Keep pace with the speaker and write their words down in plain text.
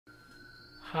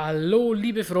Hallo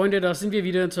liebe Freunde, da sind wir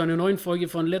wieder zu einer neuen Folge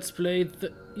von Let's Play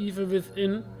The Evil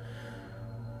Within.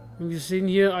 Und wir sehen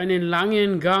hier einen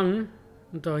langen Gang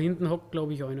und da hinten hockt,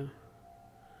 glaube ich, einer.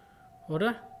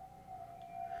 Oder?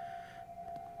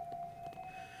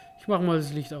 Ich mache mal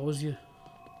das Licht aus hier.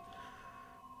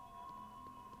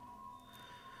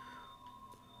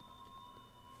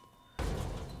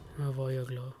 Ja, war ja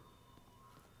klar.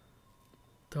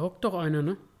 Da hockt doch einer,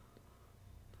 ne?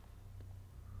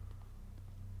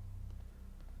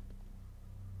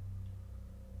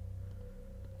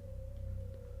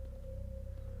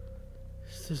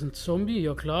 Ist das ein Zombie?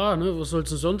 Ja klar, ne? Was soll es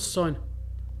denn sonst sein?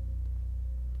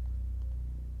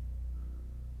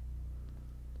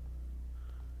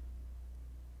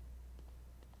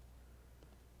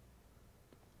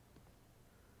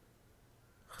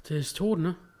 Ach, der ist tot,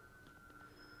 ne?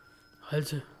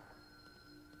 Alter.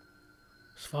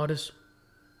 Was war das?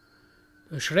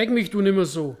 Erschreck mich du nimmer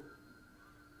so.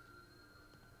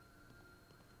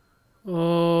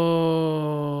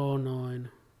 Oh nein.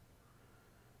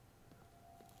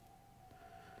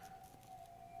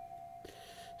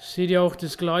 Seht ihr auch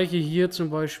das gleiche hier zum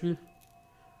Beispiel?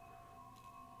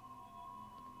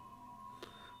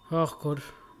 Ach Gott,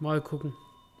 mal gucken.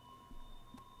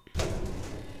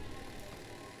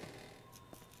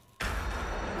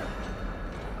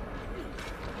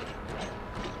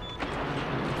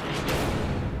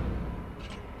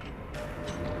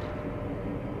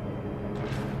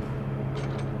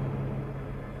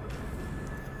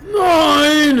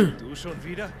 Nein! Du schon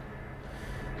wieder?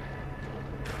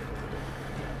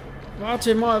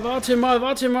 Warte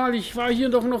mal, ich war hier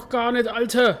doch noch gar nicht,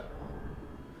 Alter.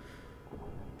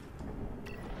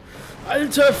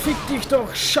 Alter, fick dich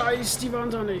doch, scheiß die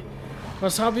Wand an, ey.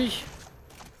 Was hab ich?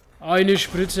 Eine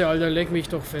Spritze, Alter, leck mich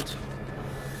doch fett.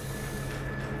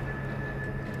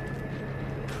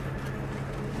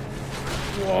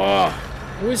 Boah,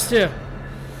 wo ist der?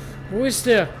 Wo ist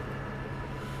der?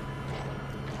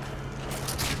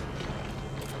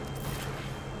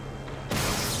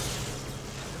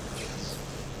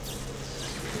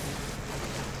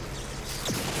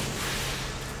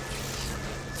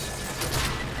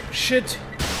 Shit.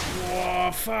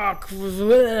 Boah, fuck.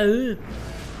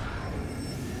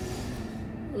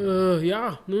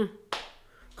 Ja, ne?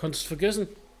 Kannst vergessen.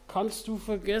 Kannst du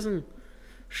vergessen.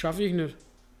 Schaffe ich nicht.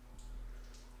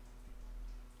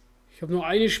 Ich habe nur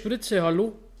eine Spritze,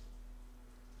 hallo?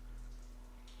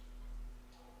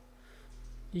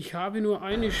 Ich habe nur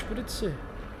eine Spritze.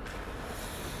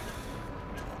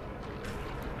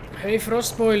 Hey,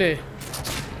 Frostbeule.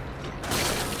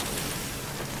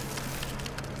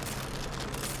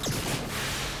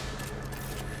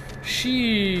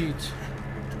 Shit.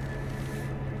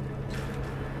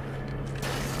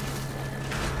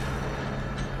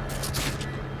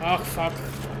 Ach, fuck.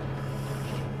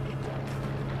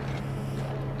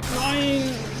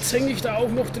 Nein, jetzt hänge ich da auch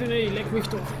noch drin, ey. Leck mich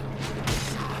doch.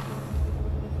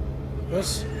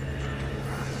 Was?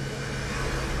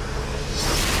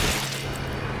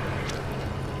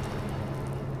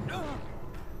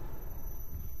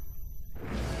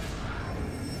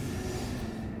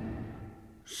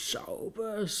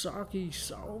 Sauber, sag ich,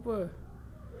 sauber.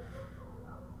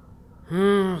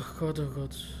 Ach Gott, oh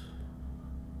Gott.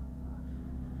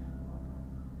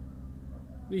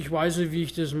 Ich weiß nicht, wie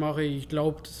ich das mache. Ich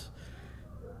glaube,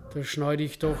 das schneide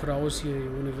ich doch raus hier,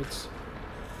 ohne Witz.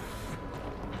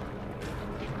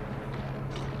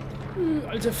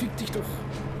 Alter, fick dich doch.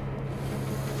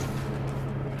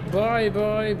 Bye,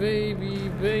 bye, baby,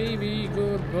 baby,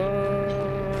 goodbye.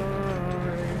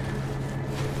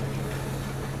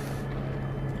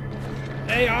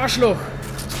 Ey, Arschloch!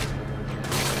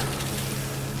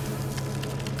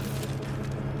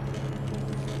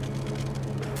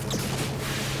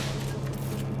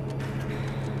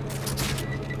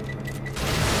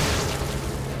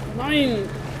 Nein!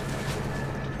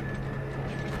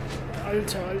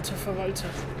 Alter Verwalter.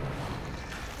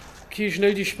 Okay,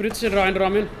 schnell die Spritze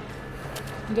reinrammen.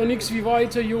 Und dann nix wie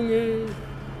weiter, Junge.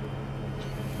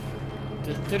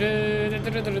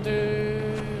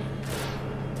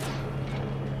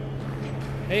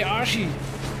 Hey Arschi!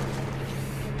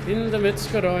 In der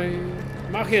Metzgerei.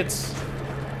 Mach jetzt!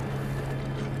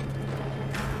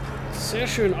 Sehr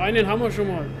schön, einen haben wir schon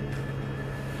mal.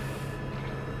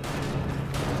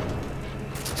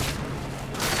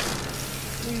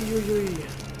 Uiuiui.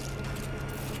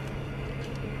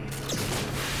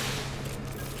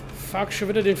 Fuck, schon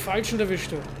wieder den falschen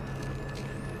erwischt.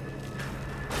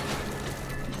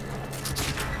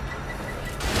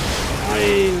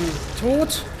 Nein!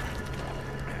 Tot!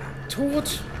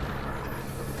 Tot!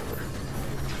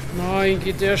 Nein,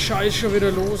 geht der Scheiß schon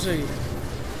wieder los, ey.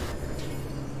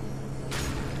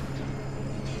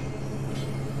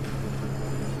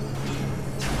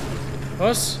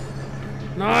 Was?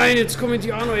 Nein, jetzt kommen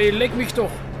die an, ey, leck mich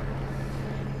doch.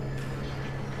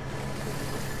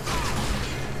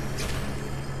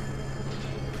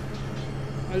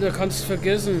 Alter, kannst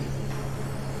vergessen.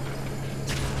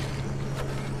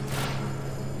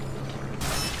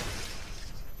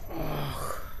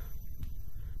 Ach.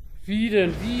 Wie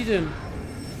denn? Wie denn?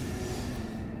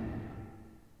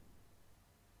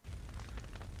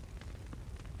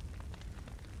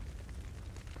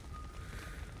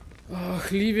 Ach,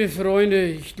 liebe Freunde,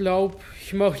 ich glaube,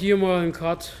 ich mache hier mal einen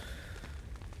Cut.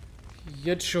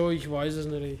 Jetzt schon, ich weiß es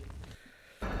nicht.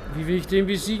 Wie will ich den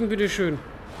besiegen, bitteschön?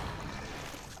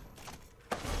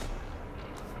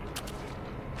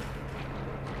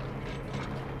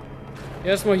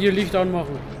 Erstmal hier Licht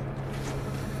anmachen.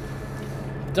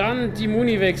 Dann die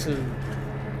Muni wechseln.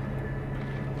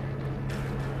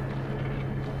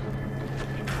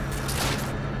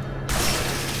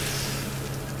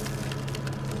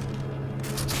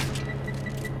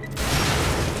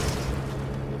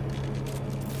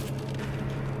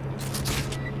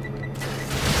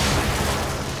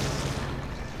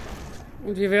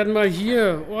 Und wir werden mal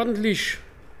hier ordentlich...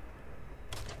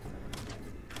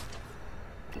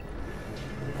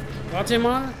 Warte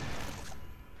mal.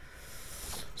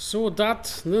 So,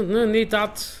 dat. Nee,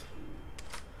 dat.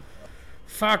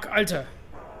 Fuck, Alter.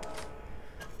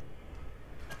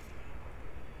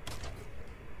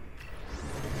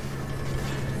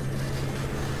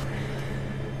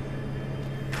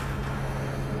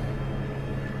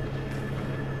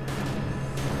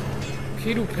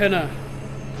 Okay, du Penner.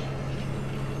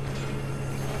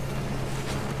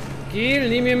 Gel,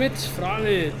 nehm mir mit.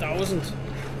 Frage 1000.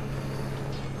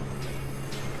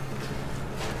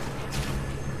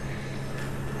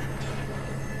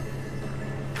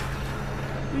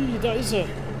 Da ist er.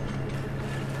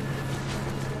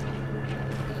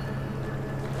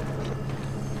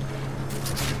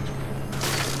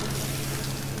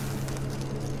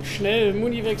 Schnell,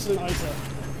 Muni wechseln, Alter.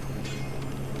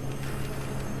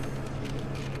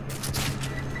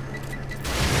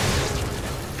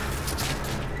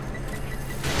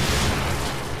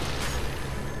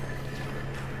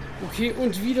 Okay,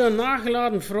 und wieder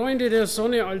nachladen, Freunde der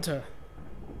Sonne, Alter.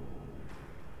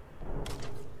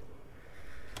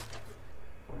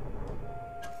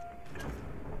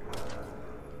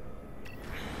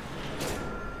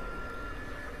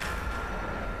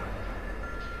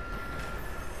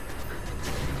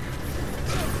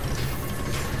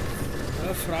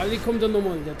 Freilich kommt er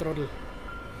nochmal, der Trottel.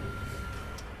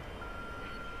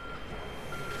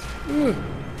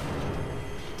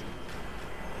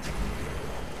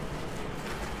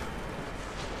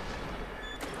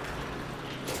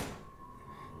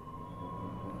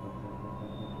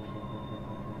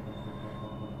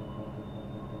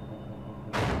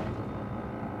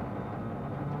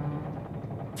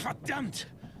 Verdammt!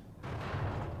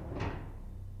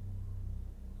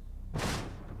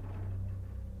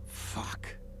 Fuck.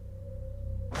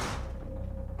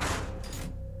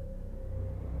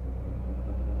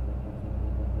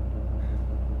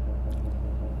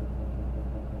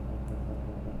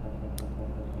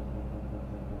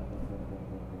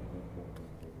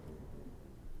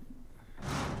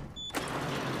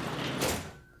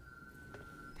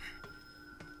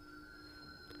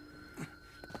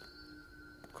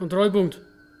 Kontrollpunkt.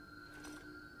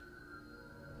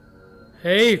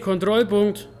 Hey,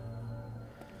 Kontrollpunkt.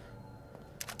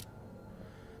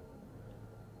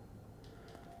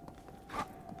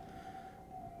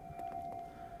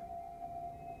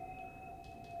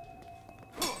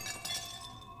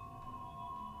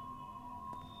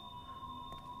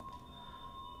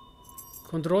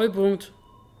 Kontrollpunkt.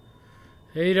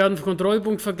 Hey, der hat einen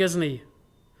Kontrollpunkt vergessen, ey.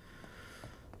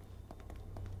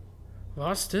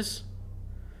 Was das?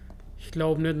 Ich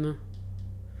glaube nicht, ne?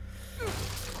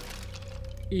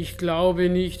 Ich glaube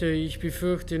nicht, ey. Ich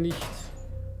befürchte nicht.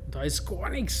 Da ist gar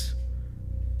nichts.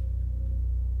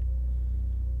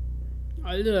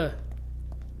 Alter.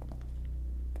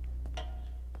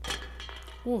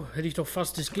 Oh, hätte ich doch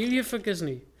fast das Gel hier vergessen,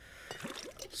 ey.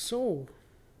 So.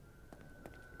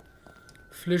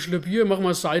 Fläschle Bier, mach mal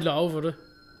das Seidler auf, oder?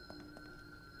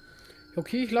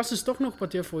 Okay, ich lasse es doch noch bei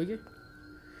der Folge.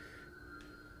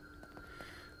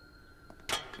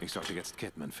 Ich sollte jetzt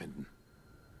Catman finden.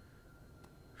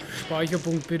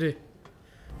 Speicherpunkt, bitte.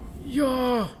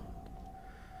 Ja!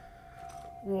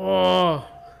 Boah.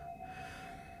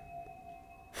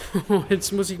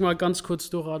 Jetzt muss ich mal ganz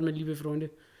kurz durchatmen, liebe Freunde.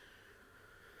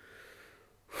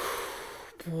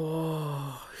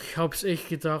 Boah, ich hab's echt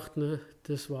gedacht, ne?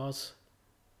 Das war's.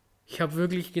 Ich hab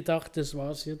wirklich gedacht, das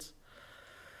war's jetzt.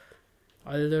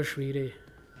 Alter Schwede.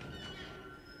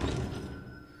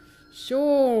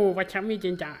 So, was haben wir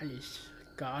denn da alles?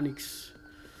 Gar nichts.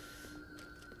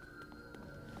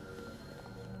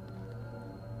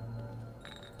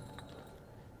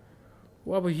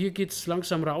 Oh, aber hier geht's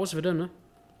langsam raus wieder, ne?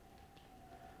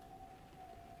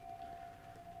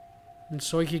 Und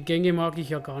solche Gänge mag ich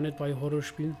ja gar nicht bei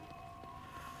Horrorspielen.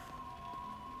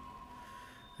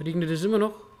 Regnet es immer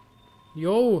noch?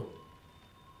 Jo!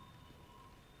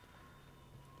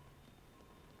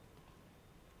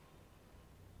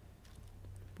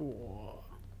 Boah.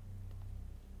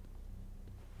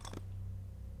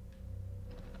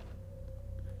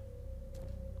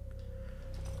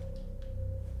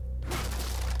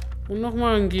 Und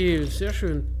nochmal ein Gel. Sehr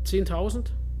schön.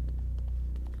 10.000.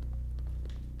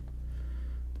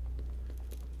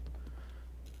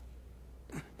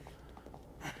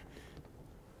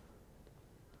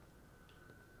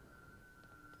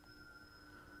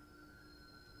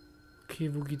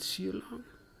 Okay, wo geht's hier lang?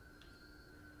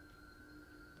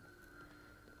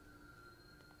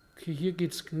 Okay, hier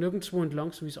geht's nirgendwo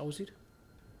entlang, so wie es aussieht.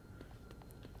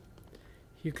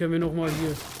 Hier können wir nochmal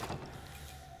hier...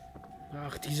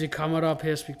 Ach, diese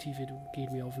Kameraperspektive, du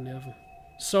geht mir auf den Nerven.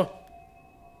 So.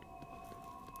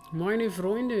 Meine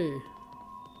Freunde.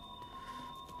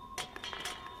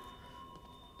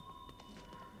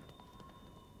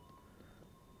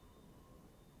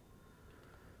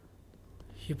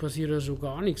 Hier passiert ja so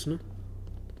gar nichts, ne?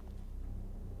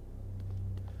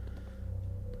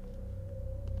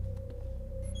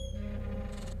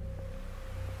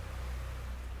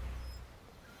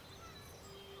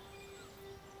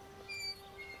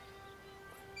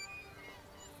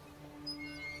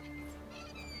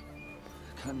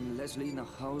 Kann Leslie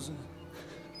nach Hause?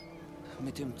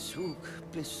 Mit dem Zug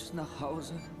bis nach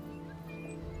Hause?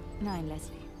 Nein,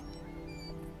 Leslie.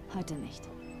 Heute nicht.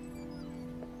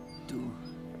 Du...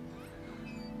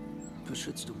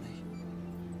 Beschützt du mich?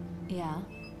 Ja,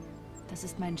 das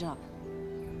ist mein Job.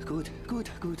 Gut,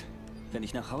 gut, gut. Wenn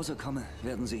ich nach Hause komme,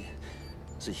 werden sie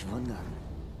sich wundern.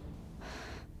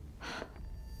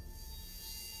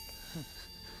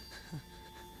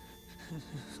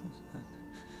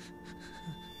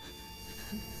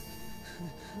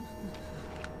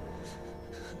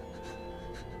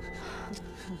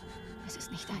 Es ist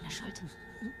nicht deine Schuld.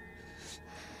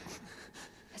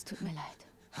 Es tut mir leid.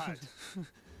 Halt!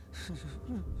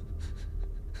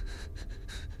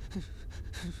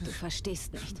 Du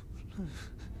verstehst nicht.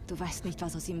 Du weißt nicht,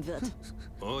 was aus ihm wird.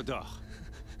 Oh doch.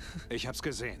 Ich hab's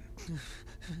gesehen.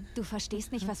 Du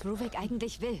verstehst nicht, was Ruvik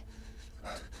eigentlich will.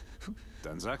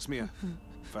 Dann sag's mir.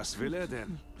 Was will er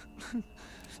denn?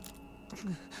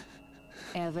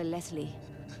 Er will Leslie.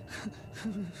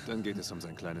 Dann geht es um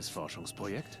sein kleines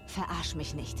Forschungsprojekt. Verarsch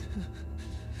mich nicht.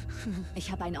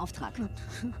 Ich habe einen Auftrag.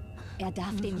 Er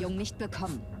darf den Jungen nicht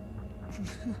bekommen.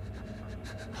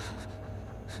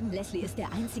 Leslie ist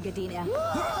der Einzige, den er...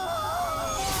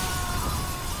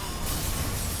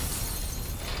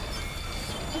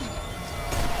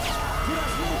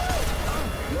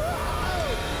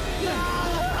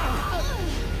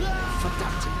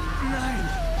 Verdammt! Nein!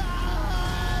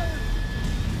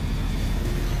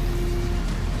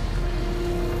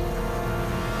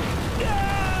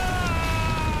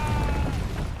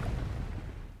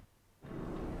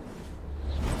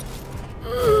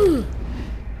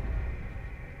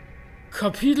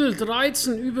 Kapitel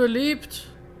 13 überlebt.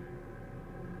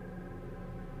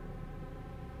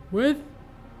 What?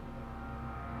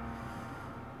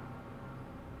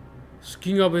 Es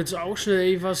ging aber jetzt auch schnell,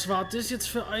 ey. Was war das jetzt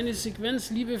für eine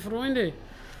Sequenz, liebe Freunde?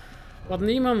 Was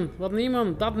nehmen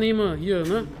wir? Das nehmen wir hier,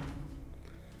 ne?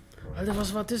 Alter,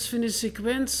 was war das für eine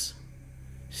Sequenz?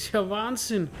 Ist ja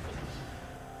Wahnsinn.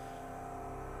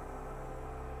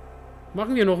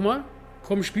 Machen wir nochmal.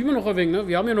 Komm, spielen wir noch ein wenig, ne?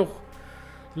 Wir haben ja noch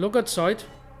locker Zeit.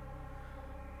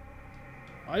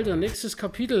 Alter, nächstes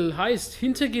Kapitel heißt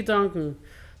Hintergedanken.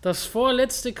 Das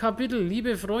vorletzte Kapitel,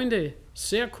 liebe Freunde.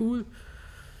 Sehr cool.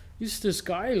 Ist das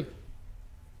geil.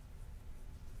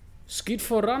 Es geht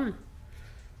voran.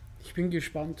 Ich bin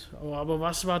gespannt. Aber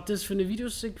was war das für eine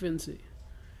Videosequenz?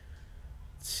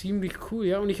 Ziemlich cool,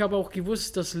 ja. Und ich habe auch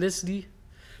gewusst, dass Leslie,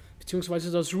 beziehungsweise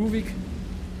dass Ruvik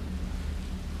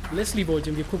Leslie wollte.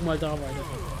 Und wir gucken mal da weiter.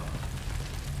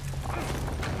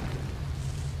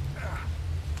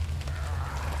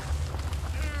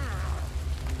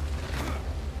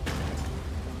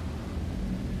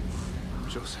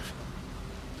 Joseph,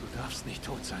 du darfst nicht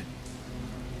tot sein.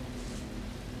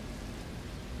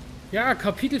 Ja,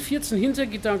 Kapitel 14,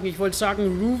 Hintergedanken. Ich wollte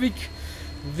sagen, Ruvik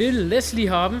will Leslie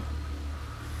haben.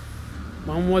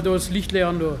 Machen wir mal da das Licht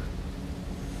leeren, da.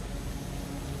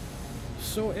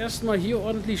 So, erstmal hier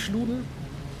ordentlich schluden.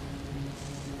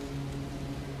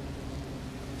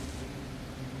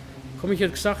 Komm, ich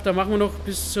hätte gesagt, da machen wir noch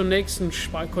bis zum nächsten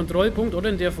Kontrollpunkt, oder?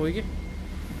 In der Folge.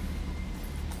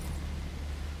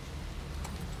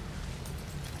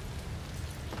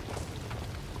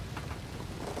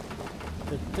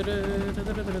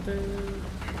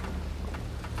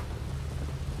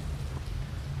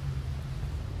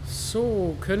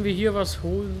 So, können wir hier was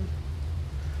holen?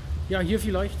 Ja, hier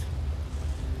vielleicht.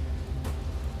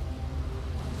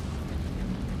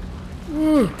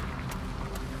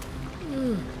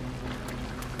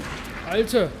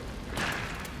 Alter.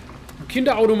 Ein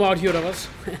Kinderautomat hier, oder was?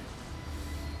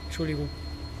 Entschuldigung.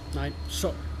 Nein.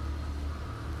 So.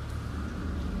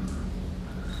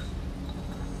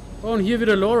 Oh, und hier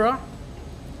wieder Laura.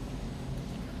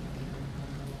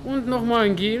 Und nochmal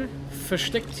ein Gel.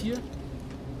 Versteckt hier.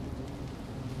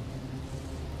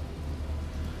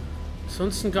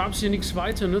 Ansonsten gab es hier nichts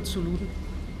weiter, ne, zu looten.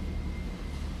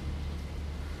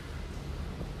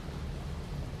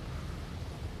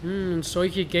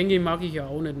 Solche Gänge mag ich ja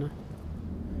auch nicht, ne?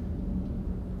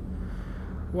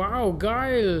 Wow,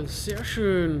 geil. Sehr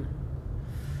schön.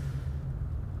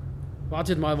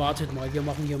 Wartet mal. Wir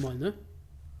machen hier mal, ne?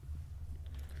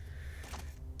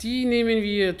 Die nehmen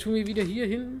wir, tun wir wieder hier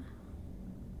hin.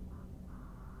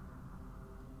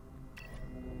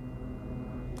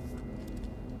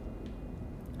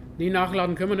 Nee,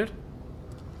 nachladen können wir nicht.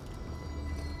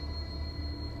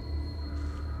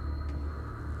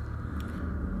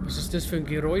 Was ist das für ein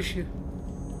Geräusch hier?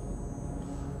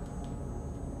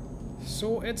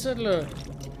 So, Etzetle.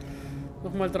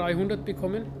 Nochmal 300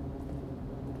 bekommen.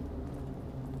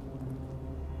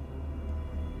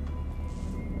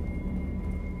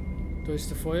 Da ist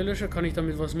der Feuerlöscher. Kann ich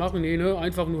damit was machen? Nee, ne?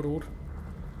 Einfach nur rot.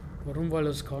 Warum? Weil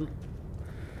er es kann.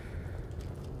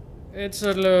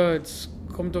 Etzetle. Jetzt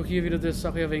kommt doch hier wieder die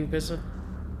Sache ein wenig besser.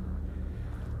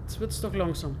 Jetzt wird's doch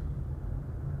langsam.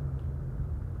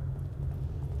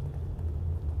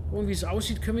 Und wie es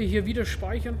aussieht, können wir hier wieder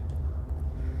speichern.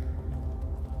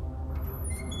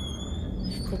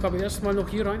 Ich gucke aber erstmal noch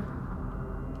hier rein.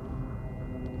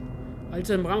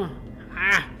 Alter im Rahmen.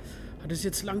 Ah, hat es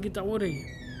jetzt lang gedauert, ey.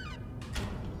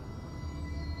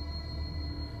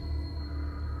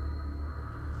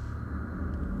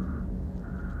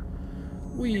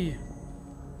 Ui.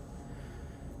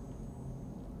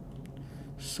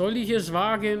 Soll ich es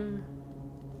wagen?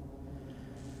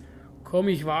 Komm,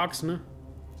 ich wag's, ne?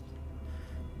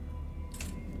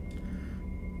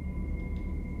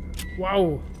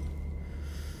 Wow.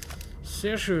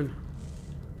 Sehr schön.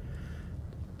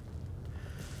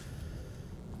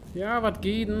 Ja, was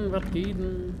geht denn? Was geht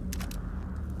denn?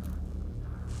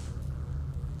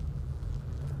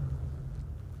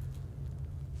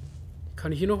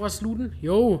 Kann ich hier noch was looten?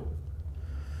 Jo.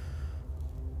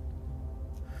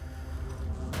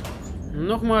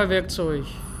 Nochmal Werkzeug.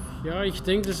 Ja, ich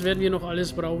denke, das werden wir noch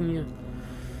alles brauchen hier.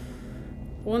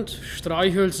 Und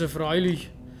Streichhölzer,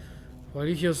 freilich. Weil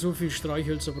ich ja so viel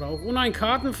Streichhölzer brauche. Und ein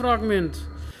Kartenfragment.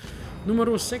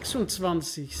 Nummer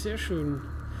 26. Sehr schön.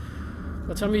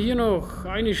 Was haben wir hier noch?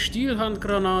 Eine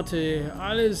Stielhandgranate.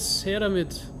 Alles her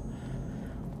damit.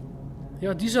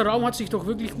 Ja, dieser Raum hat sich doch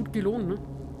wirklich gut gelohnt, ne?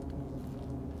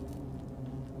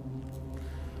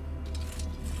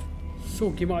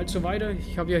 So, gehen wir also weiter.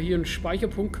 Ich habe ja hier einen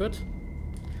Speicherpunkt gehört.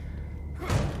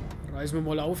 Reißen wir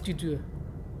mal auf die Tür.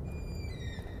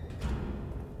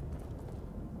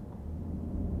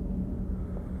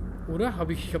 Oder?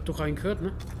 Ich habe doch einen gehört,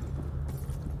 ne?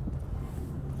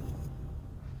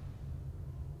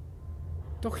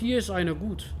 Doch, hier ist einer,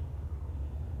 gut.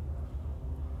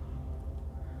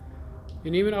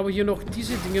 Wir nehmen aber hier noch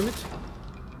diese Dinge mit.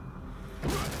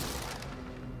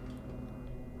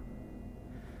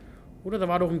 Oder da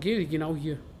war doch ein Gel, genau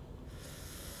hier.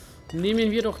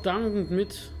 Nehmen wir doch dankend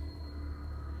mit.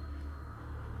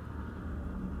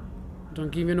 Dann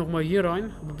gehen wir nochmal hier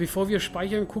rein. Aber bevor wir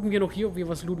speichern, gucken wir noch hier, ob wir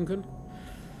was looten können.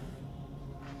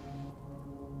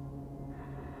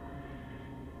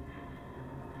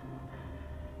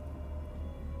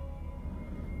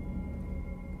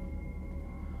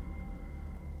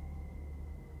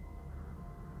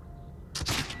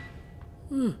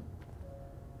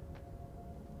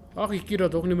 Ach, ich gehe da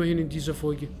doch nicht mehr hin in dieser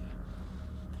Folge.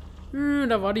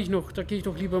 Da warte ich noch. Da gehe ich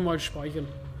doch lieber mal speichern.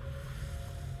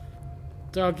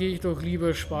 Da gehe ich doch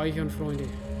lieber speichern, Freunde.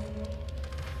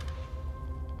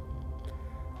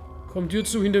 Komm, Tür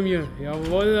zu hinter mir.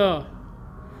 Jawohl.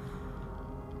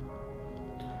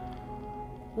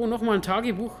 Oh, nochmal ein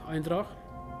Tagebucheintrag.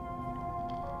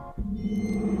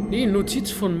 Nee,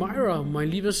 Notiz von Myra, mein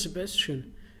lieber Sebastian.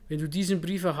 Wenn du diesen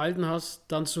Brief erhalten hast,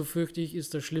 dann, so fürchte ich,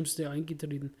 ist das Schlimmste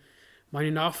eingetreten.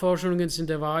 Meine Nachforschungen sind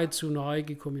der Wahrheit zu nahe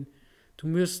gekommen.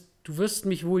 Du wirst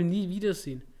mich wohl nie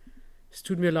wiedersehen. Es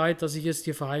tut mir leid, dass ich es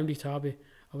dir verheimlicht habe,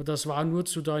 aber das war nur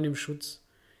zu deinem Schutz.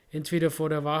 Entweder vor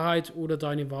der Wahrheit oder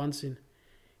deinem Wahnsinn.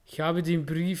 Ich habe dem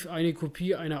Brief eine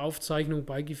Kopie einer Aufzeichnung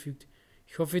beigefügt.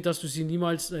 Ich hoffe, dass du sie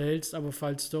niemals erhältst, aber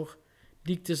falls doch,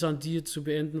 liegt es an dir zu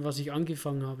beenden, was ich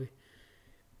angefangen habe.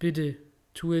 Bitte,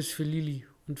 tu es für Lily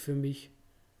und für mich.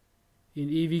 In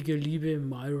ewiger Liebe,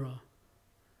 Myra.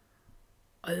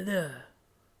 Alter.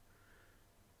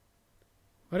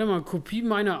 Warte mal, Kopie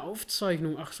meiner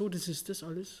Aufzeichnung. Ach so, das ist das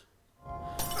alles.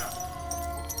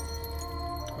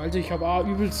 Alter, ich habe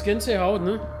übelst Gänsehaut,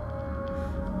 ne?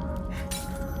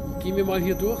 Gehen wir mal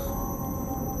hier durch.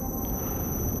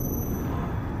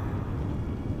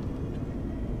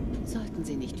 Sollten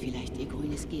Sie nicht vielleicht Ihr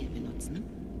grünes Gel benutzen?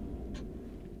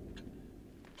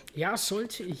 Ja,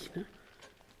 sollte ich, ne?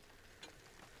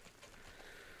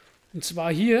 Und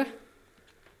zwar hier.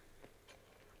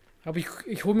 Aber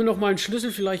ich hole mir noch mal einen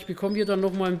Schlüssel, vielleicht bekommen wir dann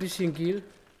noch mal ein bisschen Gel.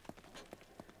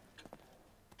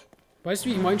 Weißt du,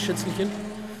 wie ich mein, Schätzchen?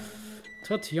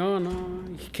 Tatjana.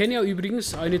 Ich kenne ja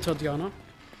übrigens eine Tatjana.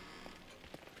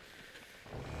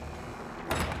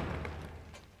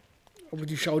 Aber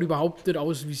die schaut überhaupt nicht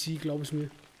aus wie sie, glaub es mir.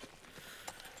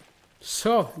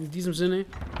 So, in diesem Sinne.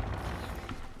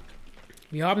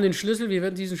 Wir haben den Schlüssel, wir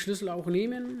werden diesen Schlüssel auch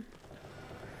nehmen.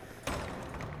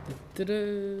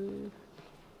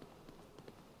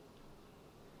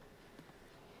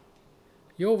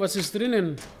 Jo, was ist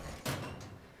drinnen?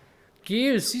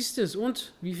 Gel, siehst du es?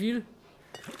 Und? Wie viel?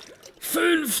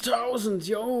 5000!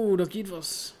 Jo, da geht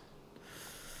was.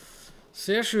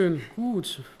 Sehr schön.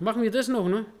 Gut. Machen wir das noch,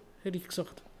 ne? Hätte ich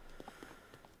gesagt.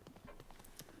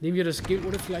 Nehmen wir das Gel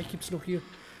oder vielleicht gibt es noch hier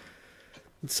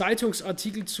einen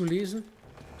Zeitungsartikel zu lesen.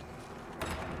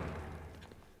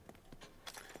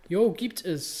 Jo, gibt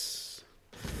es.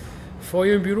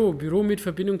 Feuer im Büro. Büro mit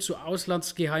Verbindung zu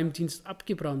Auslandsgeheimdienst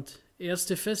abgebrannt.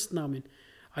 Erste Festnahmen.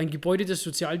 Ein Gebäude des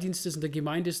Sozialdienstes in der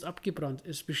Gemeinde ist abgebrannt.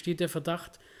 Es besteht der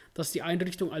Verdacht, dass die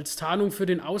Einrichtung als Tarnung für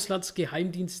den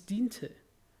Auslandsgeheimdienst diente.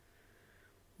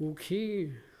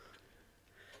 Okay.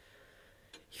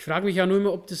 Ich frage mich ja nur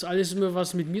immer, ob das alles immer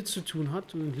was mit mir zu tun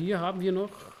hat. Und hier haben wir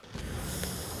noch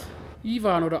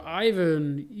Ivan oder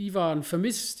Ivan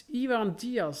vermisst. Ivan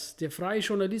Diaz, der freie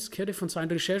Journalist, kehrte von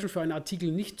seinen Recherchen für einen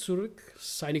Artikel nicht zurück.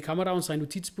 Seine Kamera und sein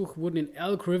Notizbuch wurden in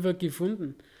Elk River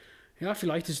gefunden. Ja,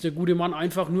 vielleicht ist der gute Mann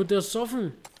einfach nur der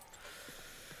Soffen.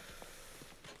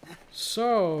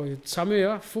 So, jetzt haben wir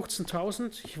ja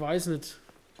 15.000. Ich weiß nicht.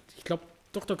 Ich glaube,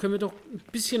 doch, da können wir doch ein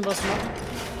bisschen was machen.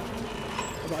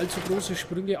 Aber allzu große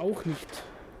Sprünge auch nicht.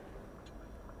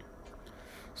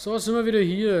 So, sind wir wieder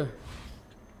hier.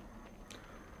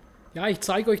 Ja, ich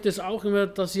zeige euch das auch immer,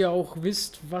 dass ihr auch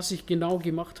wisst, was ich genau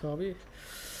gemacht habe.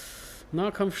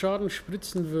 Nahkampfschaden,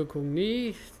 Spritzenwirkung.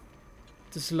 Nee,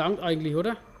 das langt eigentlich,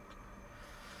 oder?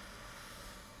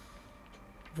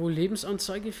 Wohl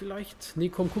Lebensanzeige vielleicht? Nee,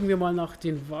 komm, gucken wir mal nach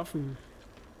den Waffen.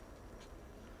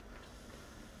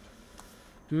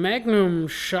 Magnum,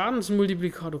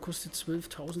 Schadensmultiplikator, kostet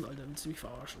 12.000, Alter, willst du mich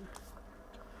verarschen?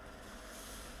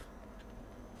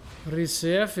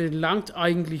 Reserve, langt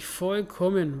eigentlich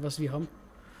vollkommen, was wir haben.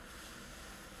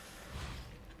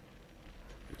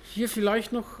 Hier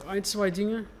vielleicht noch ein, zwei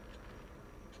Dinge.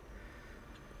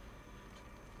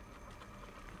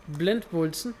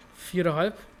 Blendbolzen,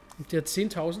 4,5. Der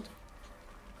 10.000.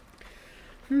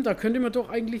 Da könnte man doch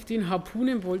eigentlich den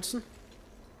Harpunenbolzen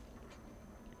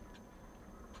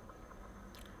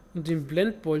und den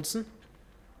Blendbolzen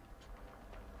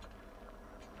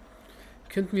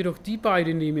könnten wir doch die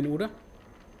beide nehmen, oder?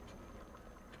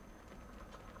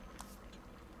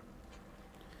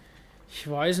 Ich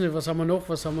weiß nicht, was haben wir noch?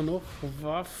 Was haben wir noch?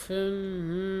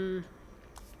 Waffen.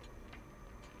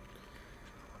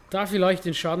 Da vielleicht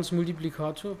den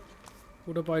Schadensmultiplikator.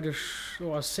 Oder beide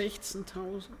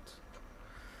 16.000.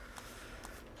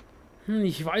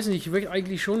 Ich weiß nicht, ich möchte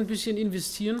eigentlich schon ein bisschen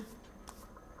investieren.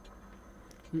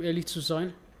 Um ehrlich zu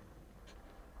sein.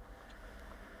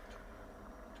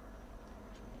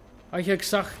 Habe ich ja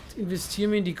gesagt, investieren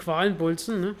wir in die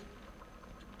Qualenbolzen, ne?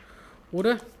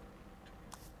 Oder?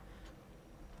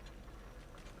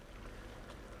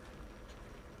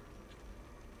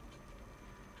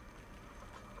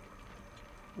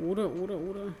 Oder.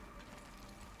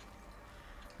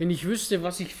 Wenn ich wüsste,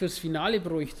 was ich fürs Finale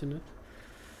bräuchte, ne?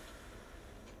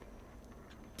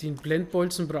 Den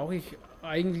Blendbolzen brauche ich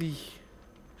eigentlich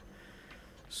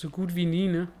so gut wie nie,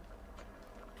 ne?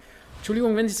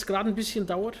 Entschuldigung, wenn es jetzt gerade ein bisschen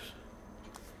dauert.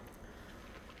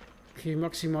 Okay,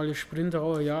 maximale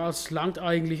Sprintdauer. Ja, es langt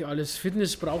eigentlich alles.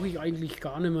 Fitness brauche ich eigentlich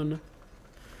gar nicht mehr, ne?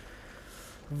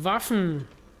 Waffen.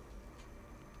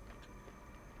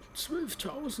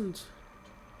 12.000.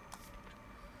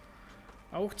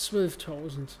 Auch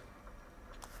 12.000.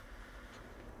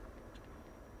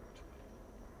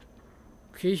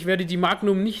 Okay, ich werde die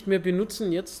Magnum nicht mehr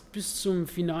benutzen, jetzt bis zum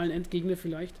finalen Endgegner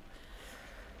vielleicht.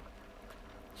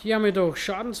 Hier haben wir doch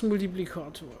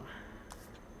Schadensmultiplikator.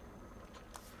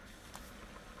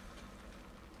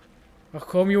 Ach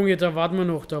komm, Junge, da warten wir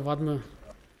noch, da warten wir.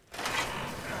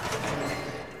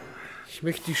 Ich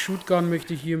möchte die Shootgun,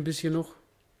 möchte ich hier ein bisschen noch.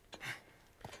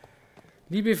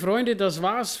 Liebe Freunde, das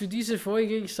war's für diese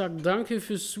Folge. Ich sage danke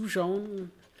fürs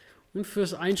Zuschauen und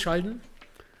fürs Einschalten.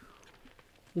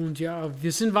 Und ja,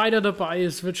 wir sind weiter dabei.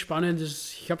 Es wird spannend.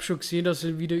 Ich habe schon gesehen, dass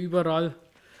sind wieder überall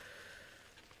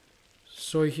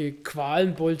solche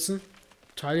Qualenbolzen.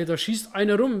 Teile, da schießt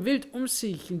einer rum, wild um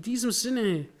sich. In diesem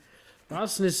Sinne war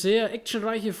es eine sehr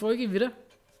actionreiche Folge wieder.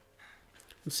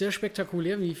 Und sehr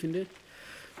spektakulär, wie ich finde.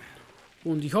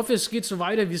 Und ich hoffe, es geht so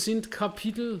weiter. Wir sind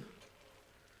Kapitel...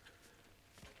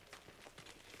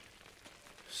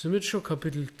 Sind wir jetzt schon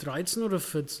Kapitel 13 oder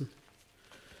 14?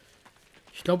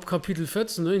 Ich glaube Kapitel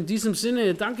 14. Ne? In diesem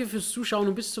Sinne, danke fürs Zuschauen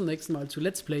und bis zum nächsten Mal zu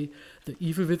Let's Play The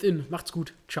Evil Within. Macht's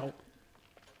gut. Ciao.